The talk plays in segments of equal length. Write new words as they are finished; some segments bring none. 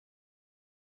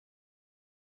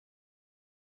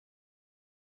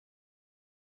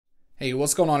Hey,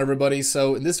 what's going on everybody?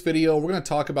 So in this video, we're going to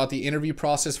talk about the interview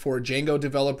process for Django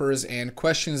developers and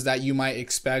questions that you might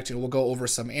expect, and we'll go over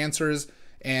some answers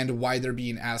and why they're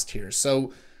being asked here.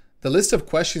 So the list of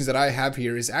questions that I have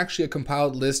here is actually a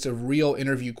compiled list of real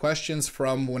interview questions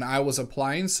from when I was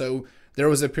applying. So there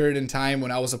was a period in time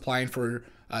when I was applying for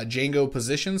Django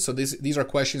positions. So these are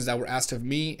questions that were asked of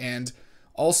me, and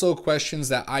also questions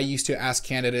that I used to ask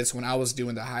candidates when I was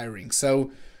doing the hiring. So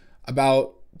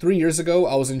about 3 years ago,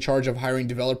 I was in charge of hiring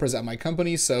developers at my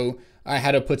company, so I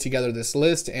had to put together this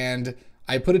list, and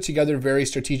I put it together very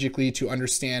strategically to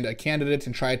understand a candidate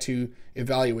and try to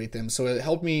evaluate them. So it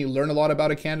helped me learn a lot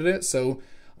about a candidate. So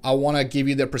I want to give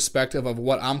you the perspective of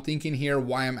what I'm thinking here,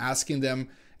 why I'm asking them,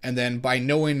 and then by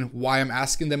knowing why I'm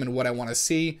asking them and what I want to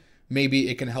see, maybe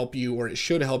it can help you, or it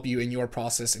should help you in your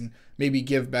process and maybe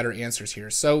give better answers here.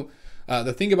 So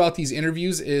the thing about these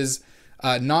interviews is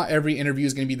not every interview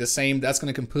is going to be the same. That's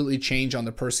going to completely change on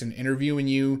the person interviewing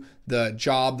you, the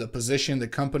job, the position, the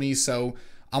company. So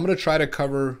I'm going to try to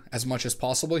cover as much as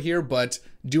possible here, but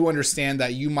do understand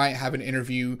that you might have an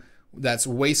interview that's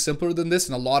way simpler than this,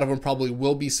 and a lot of them probably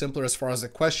will be simpler as far as the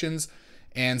questions,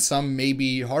 and some may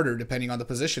be harder depending on the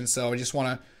position. So I just want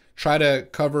to try to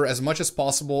cover as much as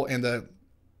possible. And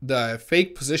the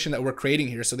fake position that we're creating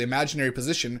here, so the imaginary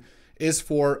position, is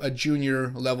for a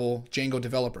junior level Django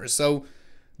developer. So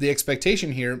the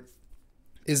expectation here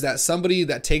is that somebody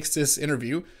that takes this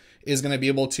interview is going to be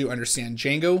able to understand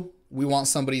Django. We want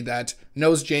somebody that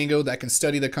knows Django, that can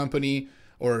study the company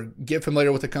or get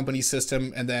familiar with the company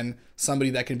system, and then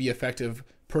somebody that can be effective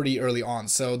pretty early on.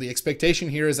 So the expectation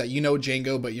here is that you know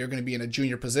Django, but you're going to be in a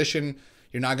junior position.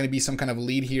 You're not going to be some kind of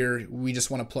lead here. We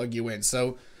just want to plug you in.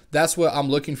 So that's what I'm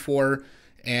looking for.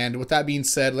 And with that being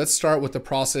said, let's start with the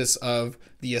process of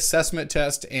the assessment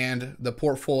test and the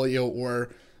portfolio,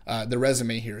 or the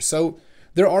resume here. So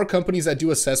there are companies that do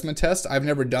assessment tests. I've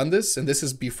never done this, and this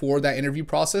is before that interview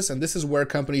process. And this is where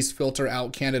companies filter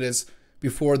out candidates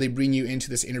before they bring you into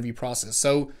this interview process.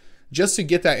 So just to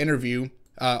get that interview,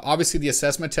 obviously the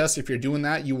assessment test, if you're doing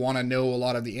that, you want to know a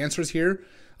lot of the answers here.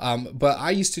 But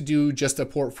I used to do just the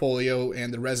portfolio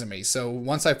and the resume. So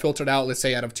once I filtered out, let's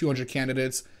say out of 200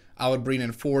 candidates, I would bring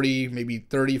in 40, maybe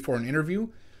 30 for an interview.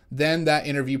 Then that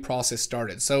interview process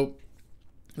started. So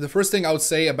the first thing I would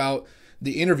say about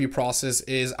the interview process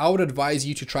is I would advise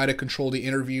you to try to control the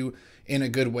interview in a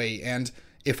good way. And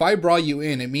if I brought you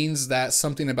in, it means that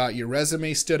something about your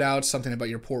resume stood out, something about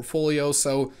your portfolio.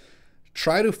 So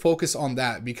try to focus on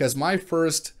that, because my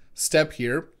first step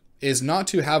here is not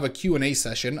to have a Q&A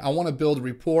session. I want to build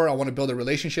rapport. I want to build a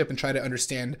relationship and try to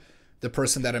understand the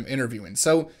person that I'm interviewing.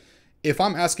 So if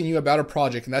I'm asking you about a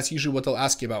project, and that's usually what they'll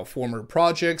ask you about, former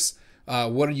projects,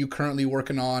 what are you currently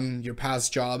working on, your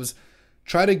past jobs,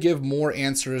 try to give more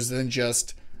answers than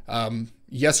just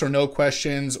yes or no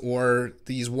questions or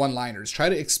these one-liners. Try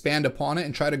to expand upon it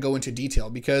and try to go into detail,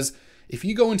 because if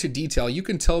you go into detail, you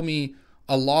can tell me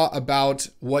a lot about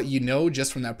what you know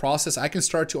just from that process. I can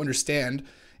start to understand,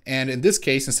 and in this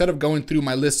case, instead of going through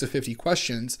my list of 50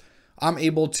 questions, I'm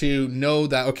able to know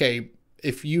that, okay,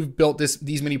 if you've built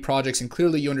these many projects and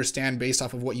clearly you understand based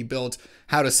off of what you built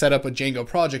how to set up a Django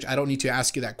project, I don't need to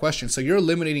ask you that question. So you're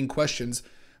eliminating questions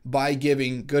by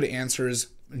giving good answers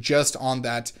just on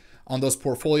those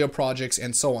portfolio projects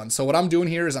and so on. So what I'm doing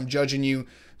here is I'm judging you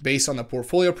based on the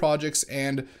portfolio projects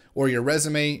or your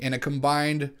resume and a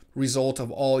combined result of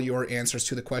all your answers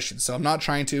to the questions. So I'm not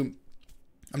trying to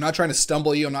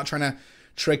stumble you. I'm not trying to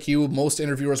trick you. Most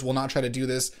interviewers will not try to do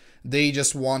this. They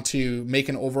just want to make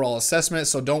an overall assessment.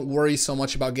 So don't worry so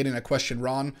much about getting a question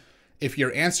wrong. If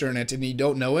you're answering it and you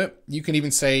don't know it, you can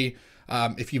even say,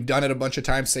 if you've done it a bunch of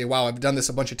times, say, wow, I've done this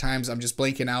a bunch of times. I'm just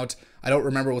blanking out. I don't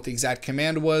remember what the exact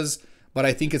command was, but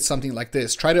I think it's something like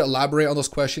this. Try to elaborate on those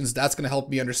questions. That's going to help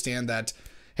me understand that,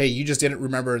 hey, you just didn't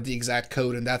remember the exact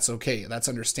code, and that's okay. That's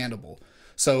understandable.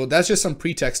 So that's just some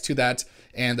pretext to that.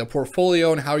 And the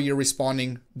portfolio and how you're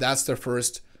responding, that's the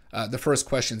first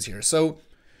questions here. So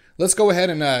let's go ahead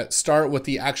and start with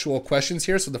the actual questions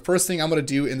here. So the first thing I'm going to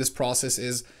do in this process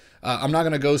is I'm not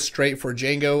going to go straight for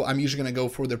Django. I'm usually going to go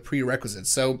for the prerequisites.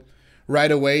 So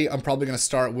right away, I'm probably going to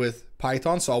start with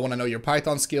Python. So I want to know your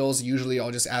Python skills. Usually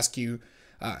I'll just ask you,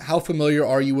 how familiar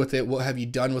are you with it? What have you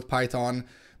done with Python?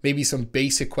 Maybe some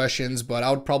basic questions, but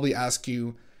I would probably ask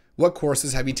you, what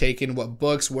courses have you taken? What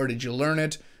books? Where did you learn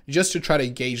it? Just to try to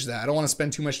gauge that. I don't want to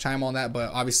spend too much time on that,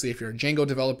 but obviously if you're a Django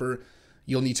developer,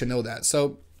 you'll need to know that.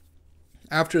 So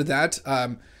after that,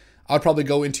 I'll probably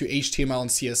go into HTML and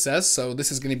CSS. So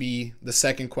this is going to be the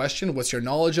second question. What's your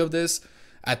knowledge of this?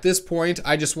 At this point,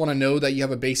 I just want to know that you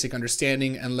have a basic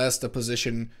understanding, unless the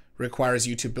position requires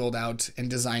you to build out and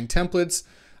design templates.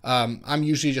 I'm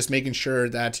usually just making sure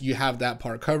that you have that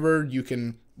part covered. You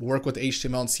can work with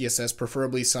HTML and CSS,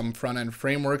 preferably some front-end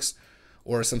frameworks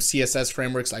or some CSS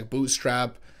frameworks like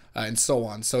Bootstrap and so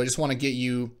on. So I just want to get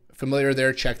you familiar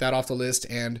there. Check that off the list,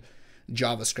 and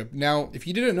JavaScript. Now, if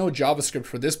you didn't know JavaScript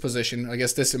for this position, I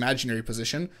guess this imaginary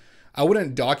position, I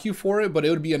wouldn't dock you for it, but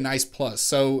it would be a nice plus.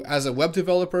 So as a web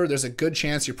developer, there's a good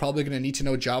chance you're probably going to need to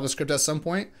know JavaScript at some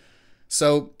point.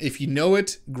 So if you know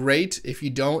it, great. If you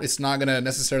don't, it's not going to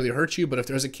necessarily hurt you. But if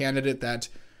there's a candidate that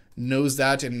knows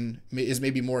that and is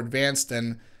maybe more advanced,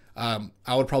 then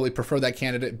I would probably prefer that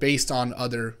candidate based on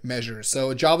other measures.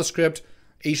 So JavaScript,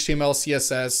 HTML,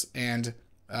 CSS,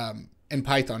 and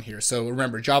Python here. So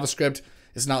remember, JavaScript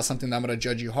is not something that I'm going to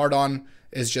judge you hard on.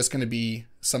 It's just going to be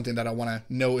something that I want to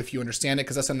know if you understand it,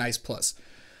 because that's a nice plus.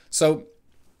 So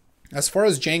as far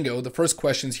as Django, the first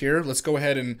questions here, let's go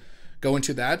ahead and go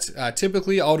into that.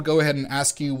 Typically, I would go ahead and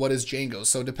ask you, what is Django?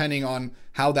 So depending on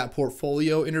how that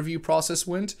portfolio interview process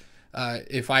went,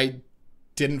 if I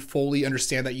didn't fully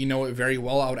understand that you know it very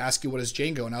well, I would ask you, what is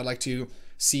Django? And I'd like to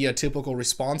see a typical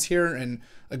response here. And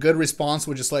a good response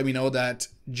would just let me know that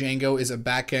Django is a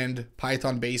backend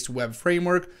Python-based web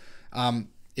framework.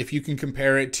 If you can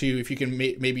compare it to, if you can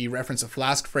maybe reference a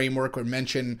Flask framework or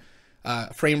mention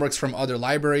frameworks from other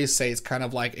libraries, say it's kind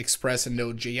of like Express and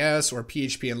Node.js or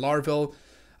PHP and Laravel.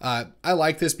 I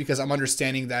like this because I'm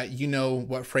understanding that you know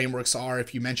what frameworks are.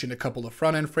 If you mentioned a couple of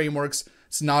front-end frameworks,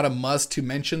 it's not a must to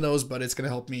mention those, but it's going to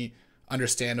help me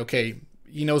understand, okay,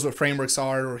 he knows what frameworks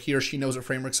are, or he or she knows what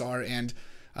frameworks are, and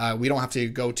we don't have to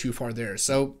go too far there.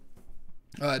 So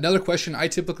another question I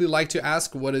typically like to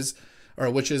ask, what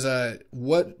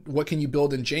can you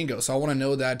build in Django? So I want to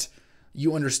know that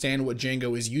you understand what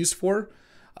Django is used for.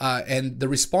 And the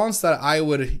response that I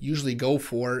would usually go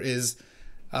for is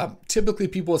typically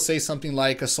people would say something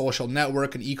like a social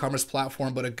network, an e-commerce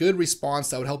platform, but a good response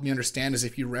that would help me understand is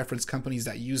if you reference companies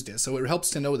that used it. So it helps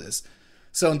to know this.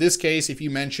 So in this case, if you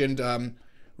mentioned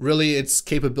really its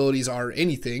capabilities are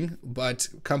anything, but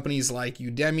companies like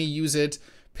Udemy use it,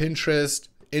 Pinterest,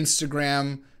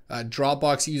 Instagram,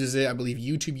 Dropbox uses it, I believe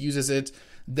YouTube uses it,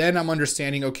 then I'm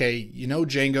understanding, okay, you know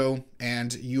Django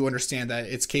and you understand that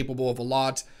it's capable of a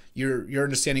lot. You're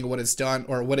understanding what it's done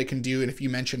or what it can do. And if you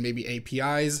mention maybe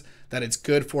APIs, that it's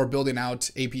good for building out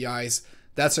APIs,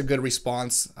 that's a good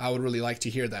response. I would really like to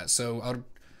hear that. So I would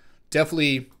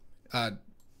definitely, I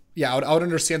would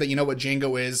understand that you know what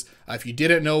Django is. If you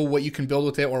didn't know what you can build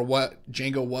with it or what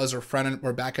Django was or front-end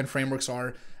or back-end frameworks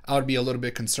are, I would be a little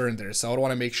bit concerned there. So I would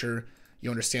want to make sure you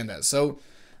understand that. So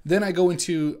then I go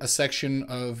into a section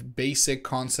of basic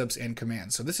concepts and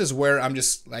commands. So this is where I'm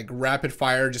just like rapid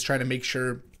fire, just trying to make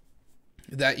sure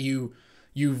that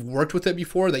you've worked with it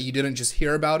before, that you didn't just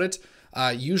hear about it.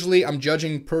 Usually I'm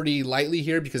judging pretty lightly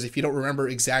here because if you don't remember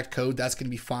exact code, that's going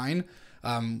to be fine.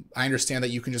 I understand that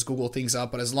you can just Google things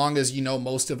up, but as long as you know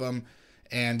most of them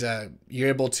and you're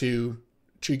able to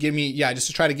give me, just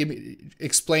to try to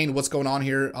explain what's going on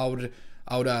here, I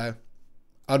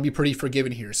would be pretty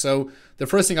forgiving here. So the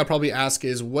first thing I'll probably ask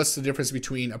is, what's the difference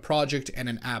between a project and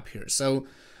an app here? So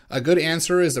a good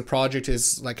answer is the project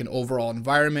is like an overall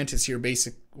environment. It's your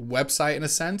basic website in a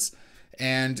sense.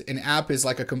 And an app is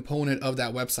like a component of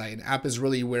that website. An app is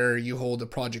really where you hold the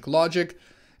project logic,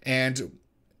 and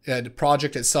the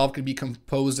project itself can be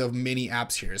composed of many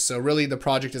apps here. So really the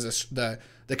project is the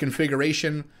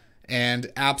configuration, and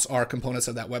apps are components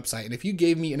of that website. And if you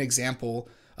gave me an example,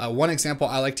 one example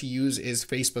I like to use is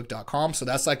facebook.com. So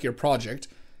that's like your project,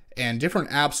 and different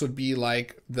apps would be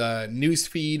like the news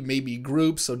feed, maybe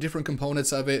groups, so different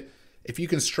components of it. If you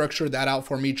can structure that out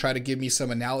for me, try to give me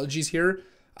some analogies here,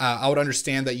 I would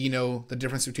understand that you know the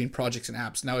difference between projects and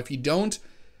apps. Now, if you don't,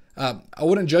 I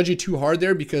wouldn't judge you too hard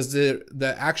there because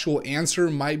the actual answer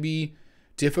might be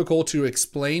difficult to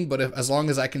explain, but as long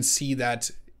as I can see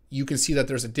that you can see that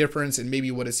there's a difference and maybe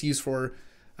what it's used for,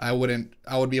 I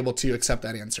would be able to accept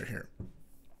that answer here.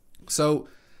 So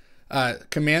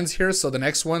commands here. So the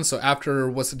next one, so after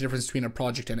what's the difference between a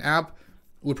project and app,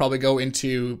 we'd probably go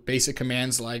into basic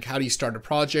commands like how do you start a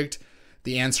project?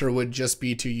 The answer would just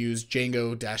be to use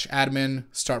Django-admin,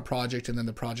 start project, and then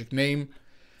the project name.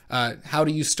 How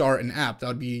do you start an app? That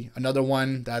would be another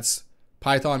one. That's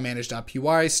Python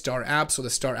manage.py, start app. So the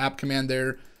start app command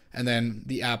there, and then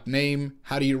the app name.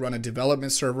 How do you run a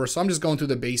development server? So I'm just going through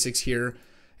the basics here.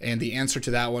 And the answer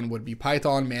to that one would be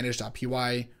Python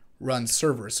manage.py run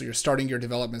server. So you're starting your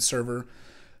development server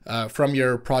from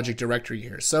your project directory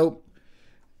here. So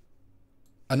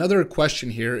another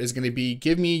question here is going to be,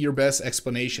 give me your best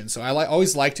explanation. So I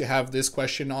always like to have this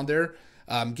question on there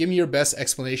give me your best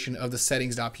explanation of the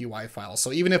settings.py file.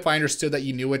 So even if I understood that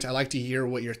you knew it, I like to hear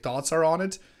what your thoughts are on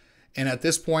it. And at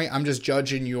this point, I'm just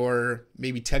judging your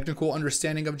maybe technical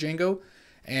understanding of Django.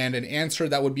 And an answer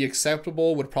that would be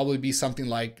acceptable would probably be something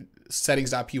like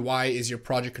settings.py is your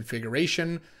project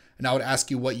configuration. And I would ask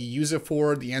you what you use it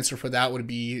for. The answer for that would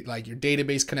be like your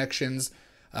database connections,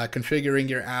 configuring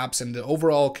your apps, and the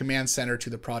overall command center to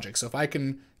the project. So if I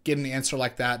can get an answer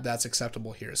like that, that's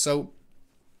acceptable here. So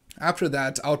after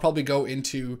that, I would probably go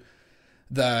into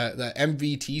the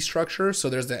MVT structure. So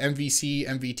there's the MVC,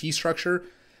 MVT structure.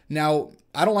 Now,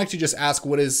 I don't like to just ask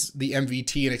what is the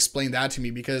MVT and explain that to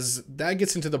me, because that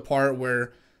gets into the part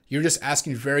where you're just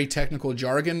asking very technical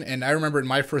jargon. And I remember in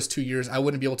my first 2 years, I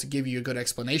wouldn't be able to give you a good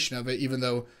explanation of it, even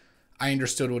though I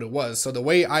understood what it was. So the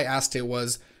way I asked it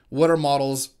was, what are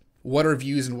models, what are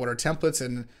views, and what are templates,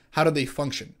 and how do they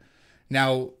function?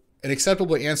 Now, an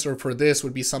acceptable answer for this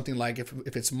would be something like,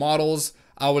 if it's models,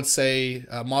 I would say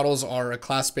models are a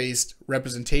class-based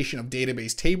representation of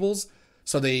database tables.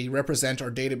 So they represent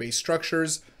our database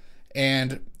structures,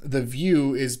 and the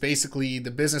view is basically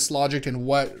the business logic and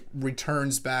what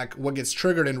returns back, what gets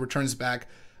triggered and returns back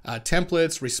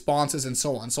templates, responses, and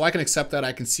so on. So I can accept that.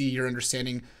 I can see you're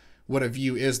understanding what a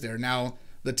view is there. Now,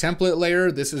 the template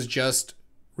layer, this is just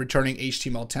returning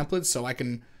HTML templates. So I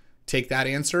can take that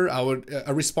answer.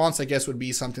 A response, I guess, would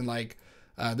be something like,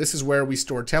 this is where we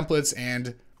store templates,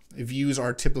 and views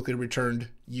are typically returned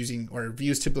using, or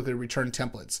views typically return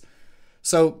templates.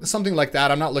 So something like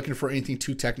that. I'm not looking for anything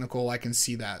too technical. I can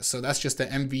see that. So that's just the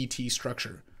MVT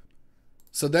structure.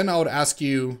 So then I would ask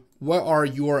you, what are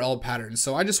URL patterns?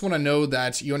 So I just want to know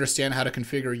that you understand how to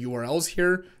configure URLs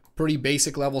here. Pretty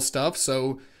basic level stuff.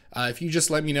 So if you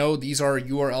just let me know, these are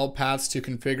URL paths to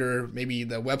configure maybe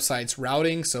the website's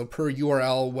routing. So per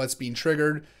URL, what's being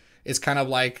triggered. It's kind of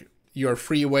like your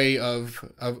freeway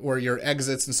or your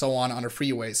exits and so on a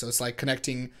freeway. So it's like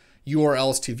connecting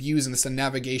URLs to views, and it's a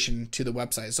navigation to the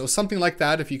website. So something like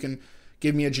that, if you can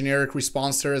give me a generic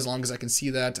response there, as long as I can see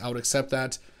that, I would accept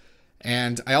that.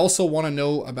 And I also want to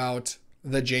know about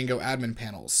the Django admin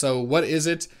panel. So what is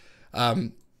it?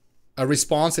 A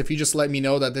response, if you just let me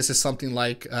know that this is something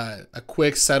like a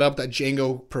quick setup that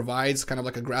Django provides, kind of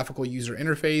like a graphical user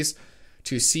interface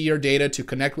to see your data, to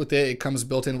connect with it. It comes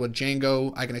built in with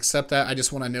Django. I can accept that. I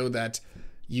just want to know that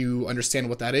you understand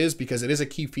what that is, because it is a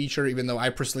key feature. Even though I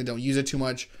personally don't use it too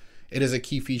much, it is a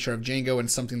key feature of Django and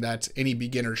something that any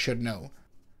beginner should know.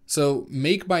 So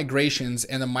make migrations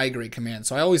and the migrate command.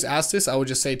 So I always ask this. I would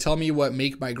just say, tell me what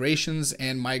make migrations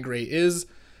and migrate is.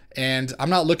 And I'm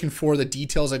not looking for the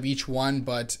details of each one,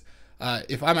 but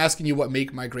if I'm asking you what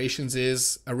make migrations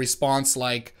is, a response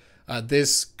like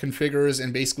this configures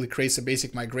and basically creates the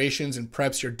basic migrations and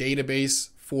preps your database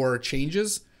for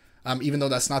changes. Even though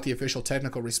that's not the official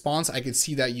technical response, I can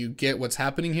see that you get what's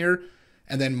happening here.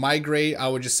 And then migrate, I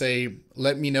would just say,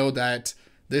 let me know that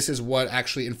this is what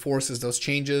actually enforces those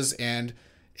changes and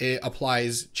it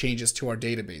applies changes to our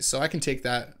database. So I can take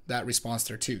that response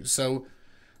there too. So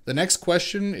the next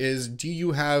question is, do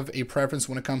you have a preference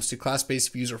when it comes to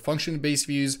class-based views or function-based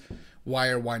views? Why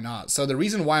or why not? So the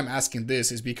reason why I'm asking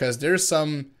this is because there's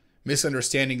some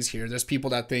misunderstandings here. There's people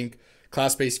that think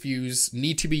class-based views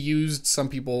need to be used. Some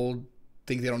people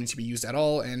think they don't need to be used at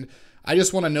all. And I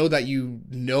just want to know that you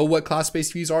know what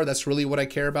class-based views are. That's really what I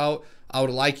care about. I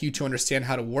would like you to understand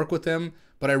how to work with them,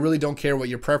 but I really don't care what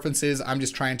your preference is. I'm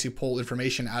just trying to pull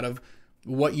information out of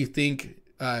what you think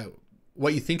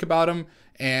about them,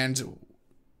 and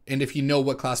if you know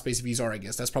what class-based views are. I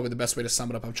guess that's probably the best way to sum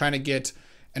it up. I'm trying to get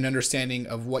an understanding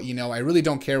of what you know. I really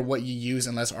don't care what you use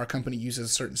unless our company uses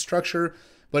a certain structure.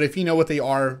 But if you know what they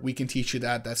are, we can teach you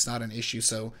that. That's not an issue.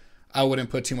 So I wouldn't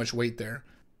put too much weight there.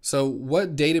 So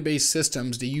what database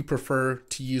systems do you prefer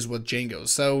to use with Django?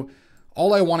 So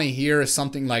all I want to hear is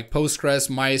something like Postgres,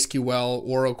 MySQL,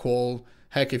 Oracle.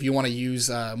 Heck, if you want to use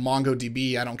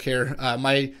MongoDB, I don't care.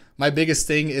 My biggest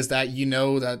thing is that you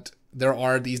know that there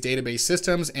are these database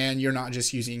systems and you're not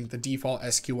just using the default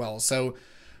SQL.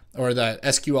 Or the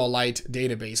SQLite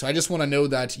database. So I just want to know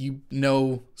that you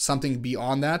know something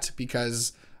beyond that,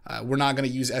 because we're not going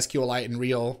to use SQLite in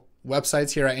real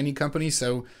websites here at any company.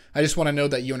 So I just want to know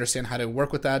that you understand how to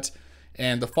work with that.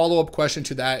 And the follow-up question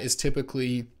to that is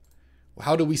typically,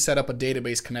 how do we set up a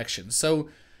database connection? So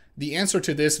the answer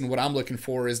to this and what I'm looking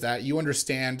for is that you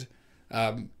understand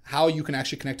how you can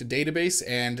actually connect a database.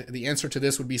 And the answer to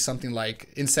this would be something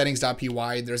like, in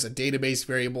settings.py, there's a database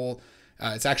variable.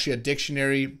 It's actually a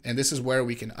dictionary, and this is where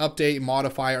we can update,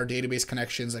 modify our database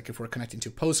connections. Like if we're connecting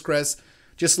to Postgres,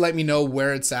 just let me know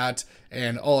where it's at,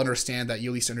 and I'll understand that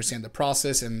you at least understand the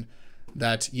process and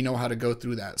that you know how to go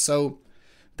through that. So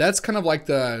that's kind of like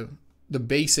the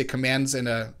basic commands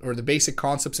or the basic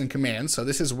concepts in commands. So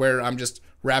this is where I'm just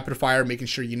rapid fire, making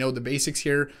sure you know the basics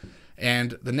here.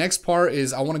 And the next part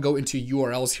is I want to go into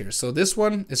URLs here. So this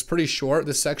one is pretty short,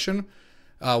 this section.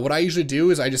 What I usually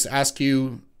do is I just ask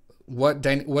you what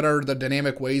are the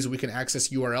dynamic ways we can access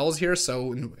URLs here.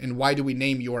 So and why do we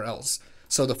name URLs?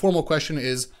 So the formal question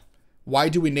is, why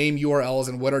do we name URLs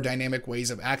and what are dynamic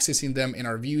ways of accessing them in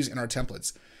our views and our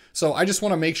templates? So I just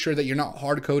want to make sure that you're not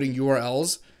hard coding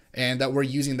URLs and that we're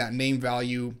using that name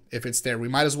value if it's there. We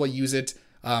might as well use it.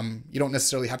 You don't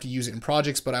necessarily have to use it in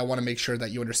projects, but I want to make sure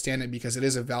that you understand it because it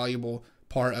is a valuable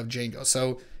part of Django.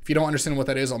 So if you don't understand what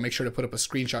that is, I'll make sure to put up a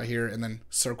screenshot here and then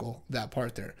circle that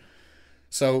part there.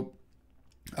 So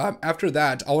after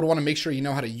that, I would want to make sure you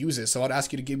know how to use it. So I'd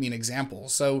ask you to give me an example.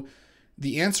 So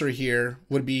the answer here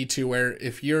would be to where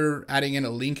if you're adding in a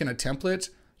link in a template,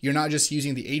 you're not just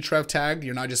using the href tag,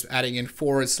 you're not just adding in /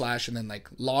 and then like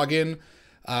login.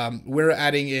 We're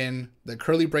adding in the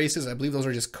curly braces. I believe those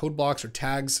are just code blocks or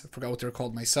tags. I forgot what they're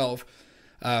called myself.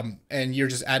 And you're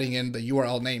just adding in the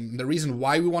URL name. And the reason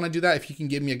why we want to do that, if you can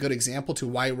give me a good example to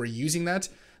why we're using that,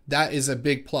 that is a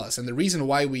big plus. And the reason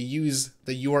why we use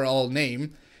the URL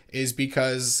name is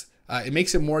because it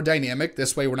makes it more dynamic.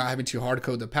 This way we're not having to hard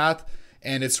code the path.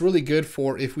 And it's really good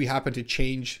for if we happen to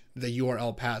change the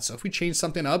URL path. So if we change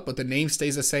something up, but the name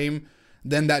stays the same,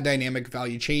 then that dynamic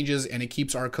value changes and it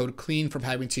keeps our code clean from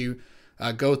having to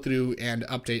go through and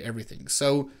update everything.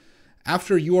 So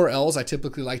after URLs, I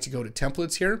typically like to go to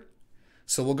templates here.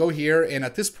 So we'll go here, and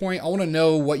at this point, I want to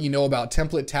know what you know about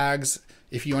template tags,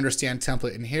 if you understand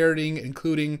template inheriting,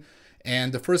 including,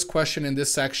 and the first question in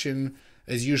this section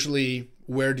is usually,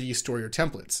 where do you store your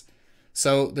templates?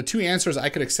 So the two answers I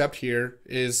could accept here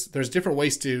is there's different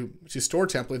ways to store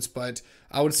templates, but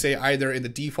I would say either in the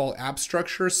default app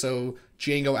structure. So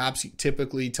Django apps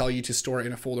typically tell you to store it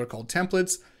in a folder called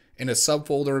templates, in a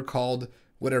subfolder called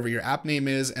whatever your app name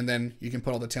is, and then you can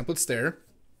put all the templates there.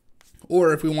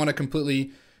 Or if we want to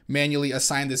completely manually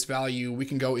assign this value, we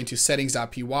can go into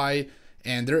settings.py,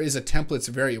 and there is a templates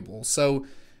variable. So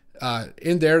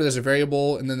in there's a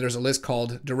variable, and then there's a list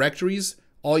called directories.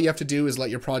 All you have to do is let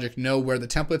your project know where the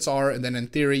templates are, and then in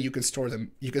theory you can store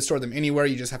them. You can store them anywhere.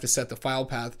 You just have to set the file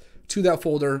path to that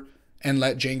folder and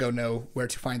let Django know where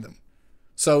to find them.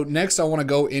 So next I want to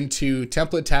go into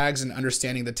template tags and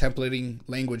understanding the templating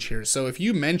language here. So if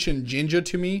you mention Jinja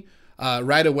to me,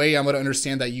 right away I'm going to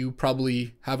understand that you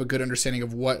probably have a good understanding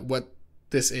of what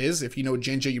this is. If you know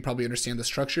Jinja, you probably understand the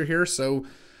structure here. So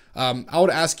I would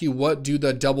ask you, what do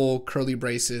the double curly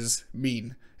braces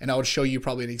mean? And I would show you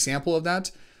probably an example of that.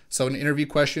 So in interview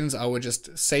questions, I would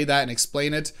just say that and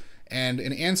explain it. And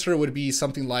an answer would be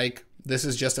something like, this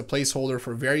is just a placeholder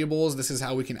for variables. This is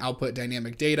how we can output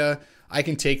dynamic data. I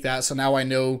can take that. So now I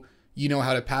know you know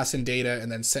how to pass in data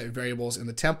and then set variables in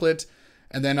the template.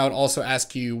 And then I would also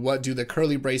ask you, what do the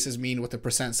curly braces mean with the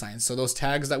 %sign? So those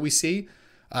tags that we see,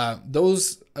 a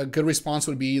good response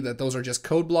would be that those are just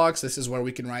code blocks. This is where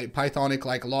we can write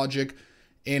Pythonic-like logic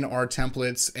in our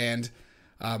templates. And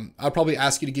I'll probably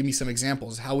ask you to give me some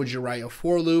examples. How would you write a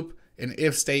for loop, an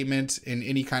if statement, in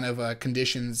any kind of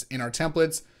conditions in our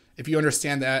templates? If you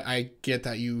understand that, I get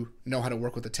that you know how to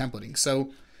work with the templating.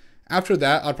 So after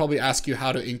that, I'll probably ask you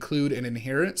how to include and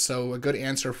inherit. So a good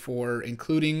answer for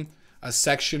including a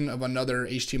section of another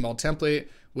HTML template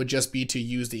would just be to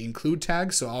use the include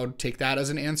tag. So I'll take that as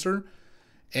an answer.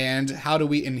 And how do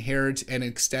we inherit and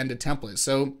extend a template?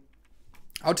 So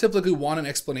I'll typically want an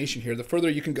explanation here. The further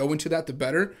you can go into that, the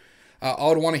better. I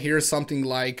would want to hear something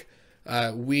like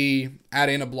we add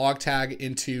in a block tag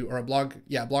into, or a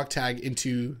block tag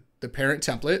into the parent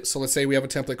template. So let's say we have a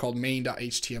template called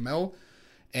main.html,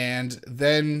 and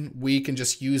then we can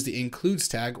just use the includes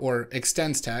tag or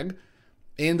extends tag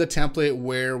in the template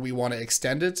where we want to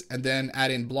extend it, and then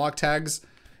add in block tags,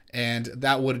 and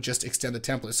that would just extend the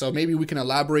template. So maybe we can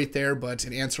elaborate there, but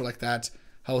an answer like that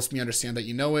helps me understand that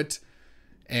you know it.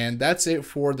 And that's it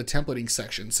for the templating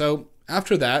section. So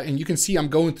after that, and you can see I'm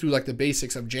going through like the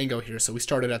basics of Django here. So we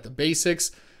started at the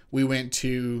basics, we went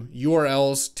to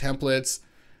URLs, templates,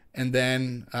 and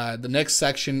then the next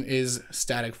section is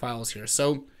static files here.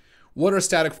 So what are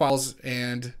static files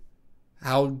and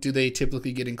how do they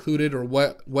typically get included, or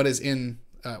what's in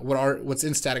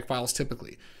static files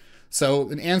typically? So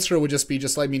an answer would just be,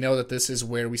 just let me know that this is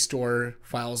where we store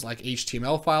files like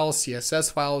HTML files,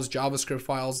 CSS files, JavaScript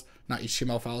files, not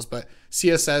HTML files, but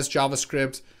CSS,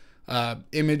 JavaScript,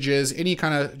 images, any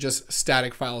kind of just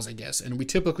static files, I guess. And we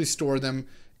typically store them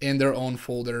in their own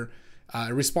folder.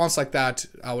 A response like that,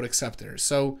 I would accept there.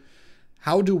 So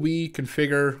how do we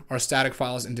configure our static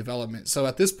files in development? So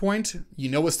at this point, you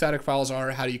know what static files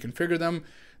are, how do you configure them?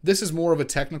 This is more of a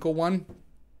technical one.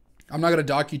 I'm not going to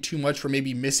dock you too much for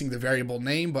maybe missing the variable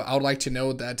name, but I would like to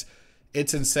know that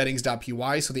it's in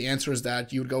settings.py. So the answer is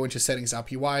that you would go into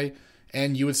settings.py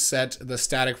and you would set the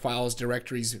static files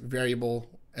directories variable,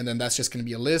 and then that's just going to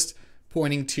be a list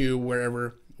pointing to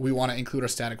wherever we want to include our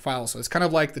static files. So it's kind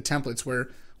of like the templates where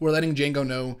we're letting Django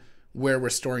know where we're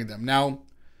storing them. Now,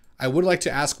 I would like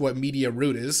to ask what media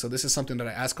root is. So this is something that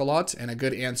I ask a lot, and a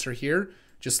good answer here,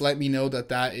 just let me know that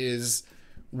that is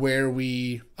where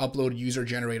we upload user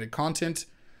generated content,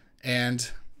 and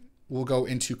we'll go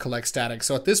into collect static.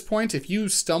 So at this point, if you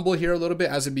stumble here a little bit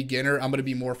as a beginner, I'm going to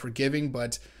be more forgiving,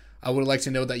 but I would like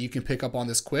to know that you can pick up on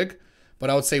this quick. But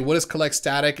I would say, what is collect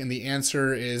static? And the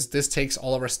answer is this takes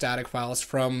all of our static files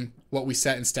from what we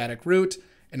set in static root.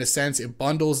 In a sense, it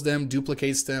bundles them,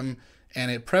 duplicates them, and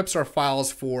it preps our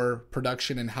files for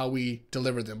production and how we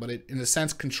deliver them. But it, in a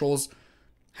sense, controls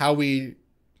how we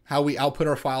output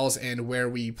our files and where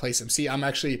we place them. See, I'm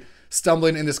actually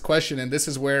stumbling in this question, and this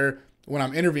is where, when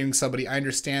I'm interviewing somebody, I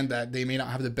understand that they may not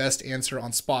have the best answer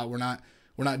on spot. We're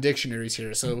not dictionaries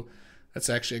here, so that's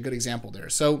actually a good example there.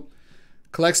 So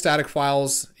collect static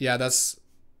files, yeah, that's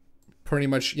pretty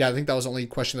much, yeah, I think that was the only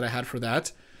question that I had for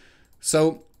that.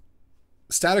 So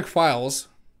static files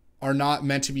are not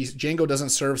meant to be, Django doesn't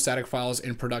serve static files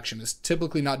in production. It's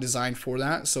typically not designed for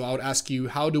that. So I would ask you,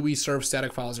 how do we serve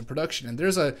static files in production? And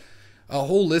there's a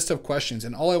whole list of questions,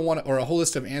 and all I want, or a whole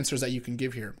list of answers that you can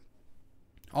give here.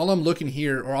 All I'm looking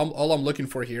here, or all I'm looking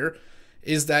for here,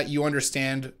 is that you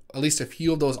understand at least a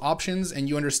few of those options, and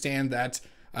you understand that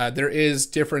there is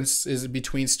differences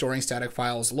between storing static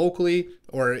files locally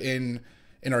or in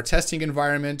our testing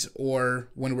environment or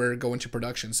when we're going to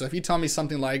production. So if you tell me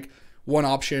something like, one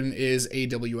option is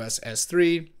AWS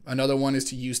S3. Another one is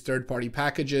to use third-party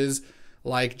packages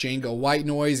like Django White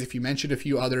Noise. If you mentioned a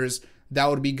few others, that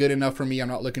would be good enough for me. I'm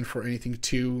not looking for anything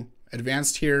too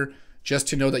advanced here, just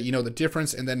to know that you know the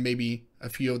difference, and then maybe a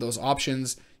few of those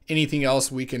options. Anything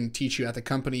else we can teach you at the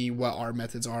company what our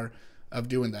methods are of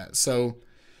doing that. So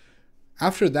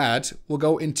after that, we'll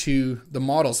go into the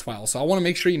models file. So I want to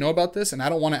make sure you know about this, and I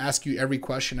don't want to ask you every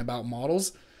question about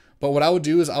models. But what I would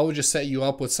do is I would just set you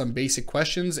up with some basic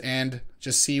questions and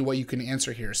just see what you can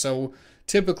answer here. So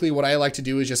typically what I like to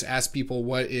do is just ask people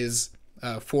what is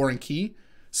foreign key.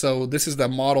 So this is the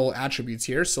model attributes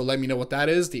here. So let me know what that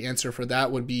is. The answer for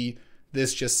that would be,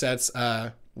 this just sets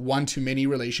a one-to-many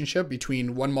relationship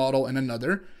between one model and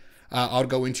another. I'll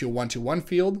go into a one-to-one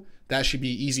field. That should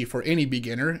be easy for any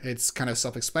beginner. It's kind of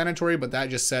self-explanatory, but that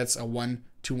just sets a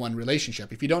one-to-one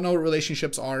relationship. If you don't know what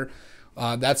relationships are,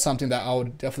 that's something that I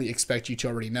would definitely expect you to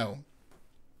already know.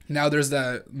 Now there's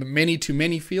the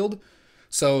many-to-many field.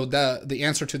 So the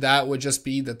answer to that would just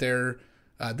be that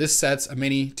this sets a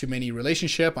many-to-many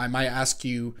relationship. I might ask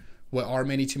you what are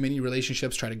many-to-many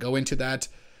relationships, try to go into that.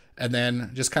 And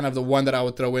then just kind of the one that I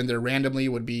would throw in there randomly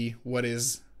would be, what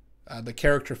is the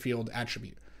character field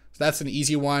attribute. So that's an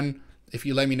easy one. If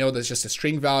you let me know that's just a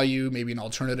string value, maybe an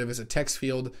alternative is a text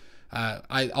field,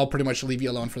 I'll pretty much leave you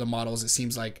alone for the models. It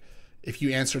seems like if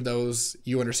you answer those,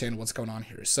 you understand what's going on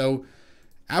here. So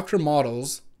after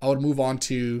models, I would move on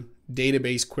to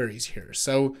database queries here.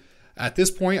 So at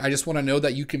this point, I just want to know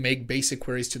that you can make basic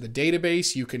queries to the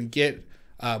database. You can get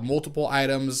multiple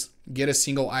items, get a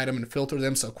single item and filter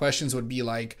them. So questions would be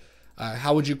like,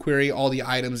 how would you query all the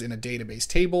items in a database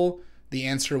table? The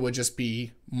answer would just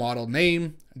be model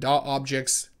name,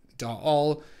 .objects,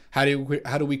 .all. How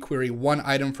do we query one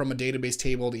item from a database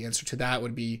table? The answer to that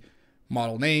would be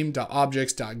model name,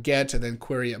 .objects, .get, and then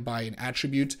query it by an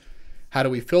attribute. How do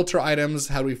we filter items?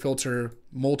 How do we filter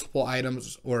multiple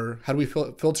items, or how do we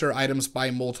filter items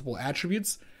by multiple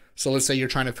attributes? So let's say you're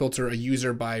trying to filter a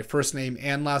user by first name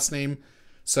and last name.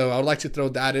 So I would like to throw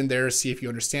that in there, see if you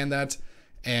understand that.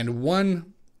 And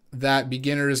one that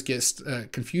beginners get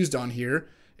confused on here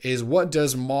is, what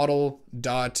does model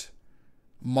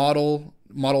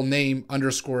name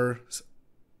underscore,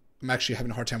 I'm actually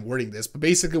having a hard time wording this, but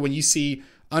basically when you see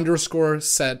underscore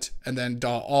set and then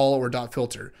 .all or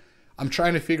 .filter, I'm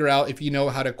trying to figure out if you know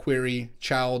how to query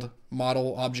child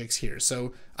model objects here.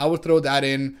 So I would throw that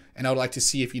in, and I would like to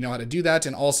see if you know how to do that,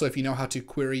 and also if you know how to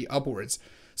query upwards.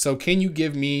 So can you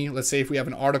give me, let's say if we have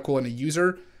an article and a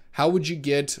user, how would you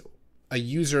get a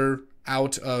user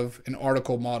out of an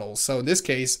article model? So in this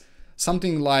case,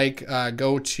 something like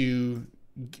go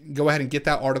ahead and get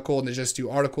that article and then just do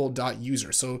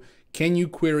article.user. So can you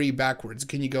query backwards?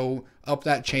 Can you go up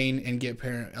that chain and get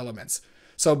parent elements?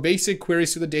 So basic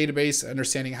queries to the database,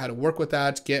 understanding how to work with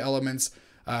that, get elements.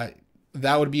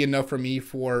 that would be enough for me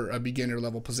for a beginner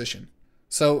level position.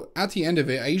 So at the end of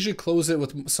it, I usually close it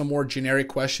with some more generic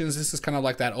questions. This is kind of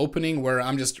like that opening where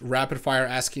I'm just rapid fire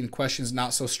asking questions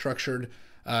not so structured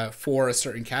for a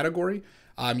certain category.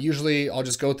 Usually I'll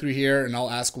just go through here and I'll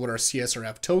ask what are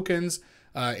CSRF tokens.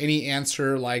 Any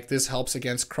answer like this helps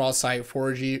against cross-site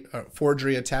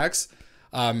forgery attacks,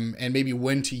 and maybe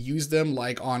when to use them,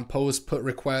 like on post, put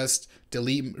request,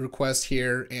 delete request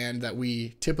here, and that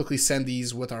we typically send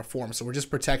these with our form. So we're just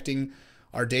protecting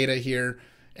our data here,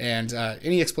 and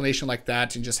any explanation like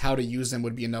that and just how to use them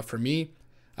would be enough for me.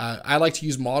 I like to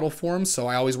use model forms, so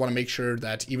I always want to make sure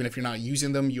that even if you're not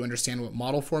using them, you understand what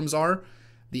model forms are.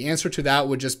 The answer to that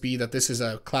would just be that this is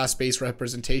a class-based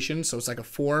representation, so it's like a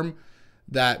form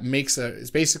that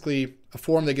is basically a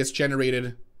form that gets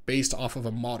generated based off of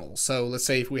a model. So let's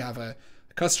say if we have a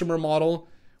customer model,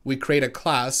 we create a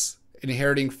class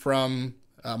inheriting from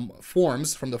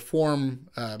forms, from the form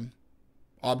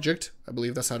object, I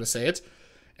believe that's how to say it.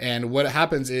 And what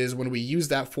happens is when we use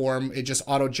that form, it just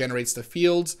auto-generates the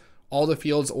fields, all the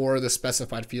fields or the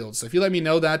specified fields. So if you let me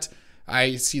know that,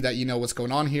 I see that you know what's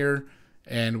going on here,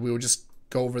 and we will just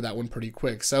go over that one pretty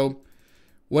quick. So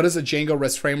what is a Django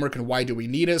REST framework and why do we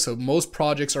need it? So most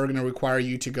projects are going to require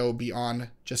you to go beyond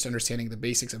just understanding the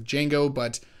basics of Django,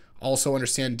 but also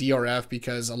understand DRF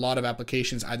because a lot of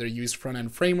applications either use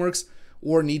front-end frameworks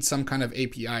or need some kind of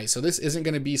API. So this isn't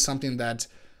going to be something that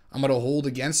I'm going to hold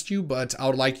against you, but I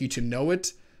would like you to know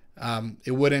it.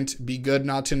 It wouldn't be good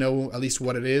not to know at least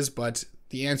what it is, but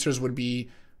the answers would be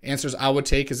answers I would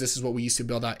take, because this is what we used to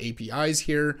build out APIs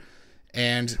here,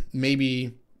 and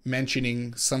maybe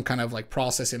mentioning some kind of like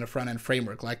process in a front-end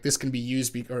framework. Like this can be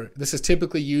used, or this is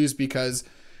typically used because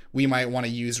we might want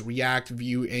to use React,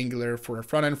 Vue, Angular for a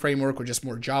front-end framework, or just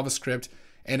more JavaScript,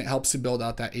 and it helps to build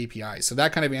out that API. So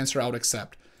that kind of answer I would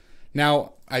accept.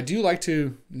 Now, I do like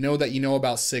to know that you know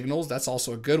about signals. That's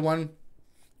also a good one.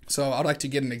 So I'd like to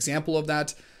get an example of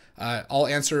that. I'll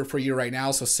answer for you right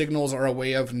now. So signals are a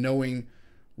way of knowing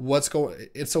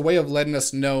it's a way of letting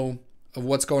us know of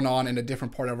what's going on in a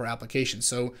different part of our application.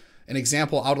 So an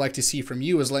example I would like to see from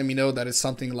you is let me know that it's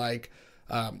something like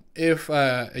if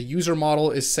a user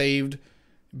model is saved,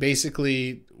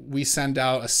 basically we send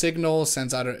out a signal,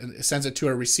 sends it to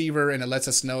a receiver, and it lets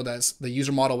us know that the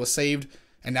user model was saved,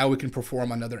 and now we can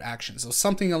perform another action. So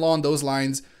something along those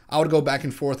lines. I would go back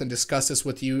and forth and discuss this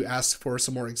with you, ask for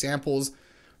some more examples,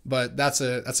 but that's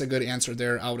a good answer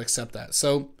there. I would accept that.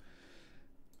 So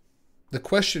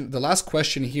the last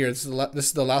question here, this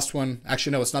is the last one.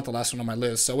 Actually, no, it's not the last one on my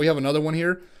list. So we have another one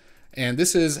here, and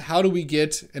this is how do we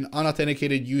get an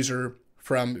unauthenticated user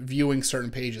from viewing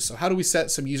certain pages? So how do we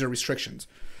set some user restrictions?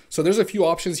 So there's a few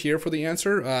options here for the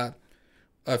answer.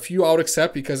 A few I would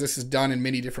accept because this is done in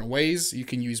many different ways. You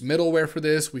can use middleware for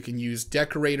this. We can use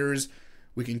decorators.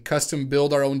 We can custom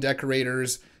build our own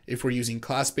decorators. If we're using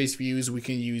class-based views, we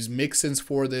can use mixins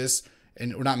for this,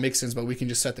 or not mixins, but we can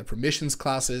just set the permissions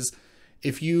classes.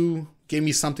 If you give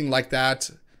me something like that,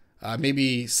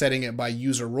 maybe setting it by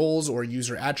user roles or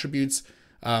user attributes,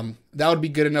 that would be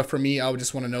good enough for me. I would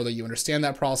just want to know that you understand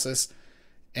that process.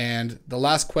 And the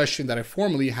last question that I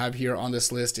formally have here on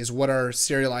this list is what are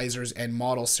serializers and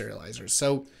model serializers?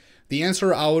 So the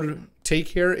answer I would take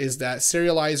here is that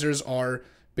serializers are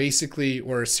basically,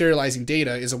 or serializing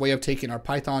data is a way of taking our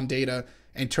Python data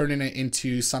and turning it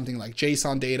into something like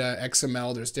JSON data,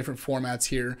 XML. There's different formats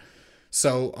here.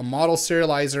 So a model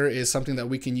serializer is something that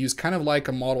we can use kind of like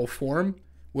a model form,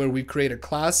 where we create a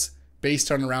class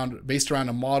based around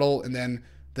a model, and then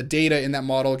the data in that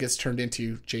model gets turned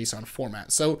into JSON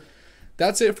format. So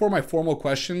that's it for my formal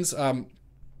questions.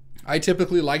 I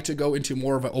typically like to go into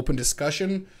more of an open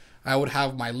discussion. I would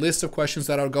have my list of questions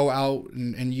that I'll go out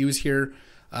and use here.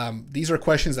 These are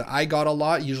questions that I got a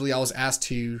lot. Usually I was asked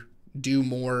to do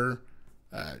more,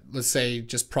 let's say,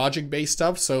 just project-based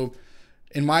stuff. So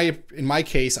in my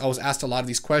case, I was asked a lot of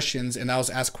these questions, and I was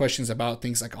asked questions about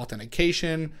things like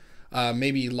authentication,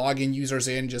 maybe logging users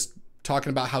in, just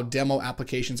talking about how demo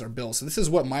applications are built. So this is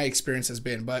what my experience has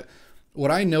been. But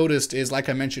what I noticed is, like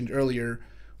I mentioned earlier,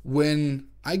 when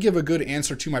I give a good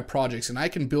answer to my projects and I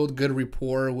can build good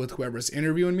rapport with whoever's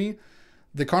interviewing me,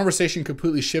 the conversation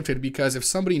completely shifted, because if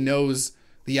somebody knows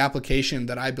the application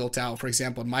that I built out, for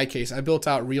example, in my case, I built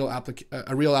out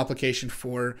a real application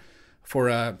for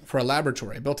a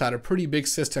laboratory. I built out a pretty big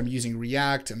system using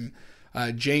React and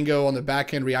Django on the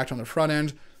back end, React on the front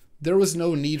end. There was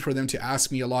no need for them to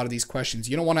ask me a lot of these questions.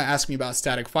 You don't want to ask me about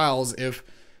static files if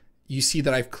you see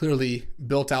that I've clearly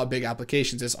built out big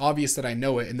applications. It's obvious that I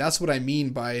know it. And that's what I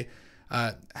mean by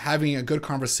having a good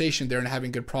conversation there and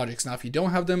having good projects. Now, if you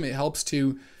don't have them, it helps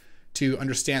to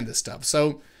understand this stuff.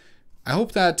 So I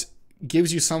hope that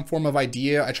gives you some form of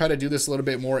idea. I try to do this a little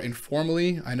bit more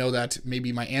informally. I know that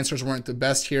maybe my answers weren't the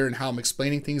best here and how I'm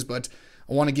explaining things, but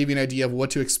I want to give you an idea of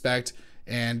what to expect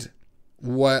and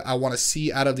what I want to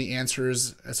see out of the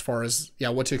answers as far as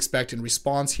what to expect in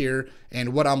response here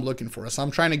and what I'm looking for. So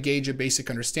I'm trying to gauge a basic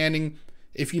understanding.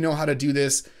 If you know how to do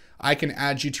this, I can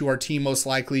add you to our team most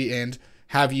likely and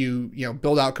have you,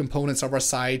 build out components of our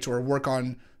site or work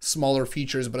on smaller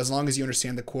features, but as long as you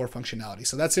understand the core functionality.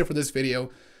 So that's it for this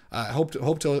video. I hope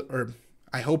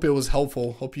it was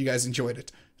helpful. Hope you guys enjoyed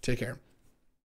it. Take care.